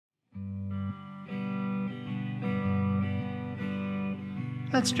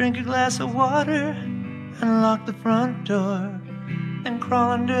Let's drink a glass of water and lock the front door, and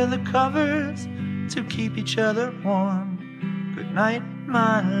crawl under the covers to keep each other warm. Good night,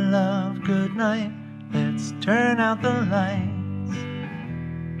 my love, good night. Let's turn out the lights.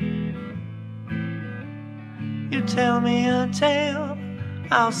 You tell me a tale,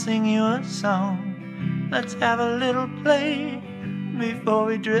 I'll sing you a song. Let's have a little play before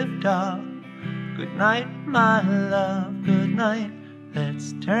we drift off. Good night, my love, good night.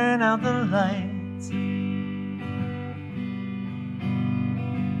 Let's turn out the lights.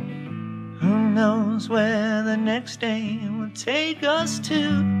 Who knows where the next day will take us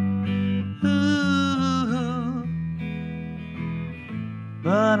to? Ooh.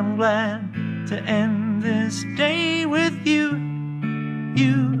 But I'm glad to end this day with you.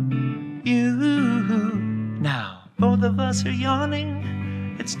 Now both of us are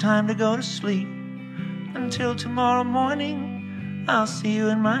yawning, it's time to go to sleep. Until tomorrow morning, I'll see you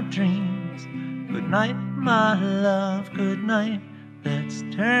in my dreams. Good night, my love, good night. Let's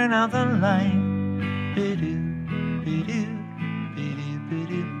turn out the light. Be-do, be-do, be-do,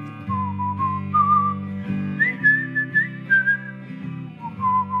 be-do.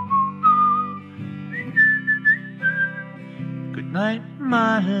 Good night,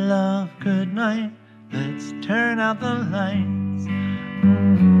 my love, good night. Let's turn out the lights.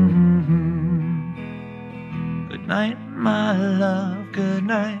 Good night, my love, good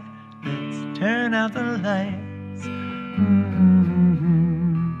night. Let's turn out the lights.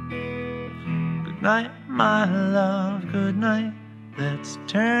 Good night, my love, good night. Let's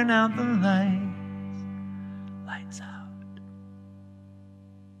turn out the lights.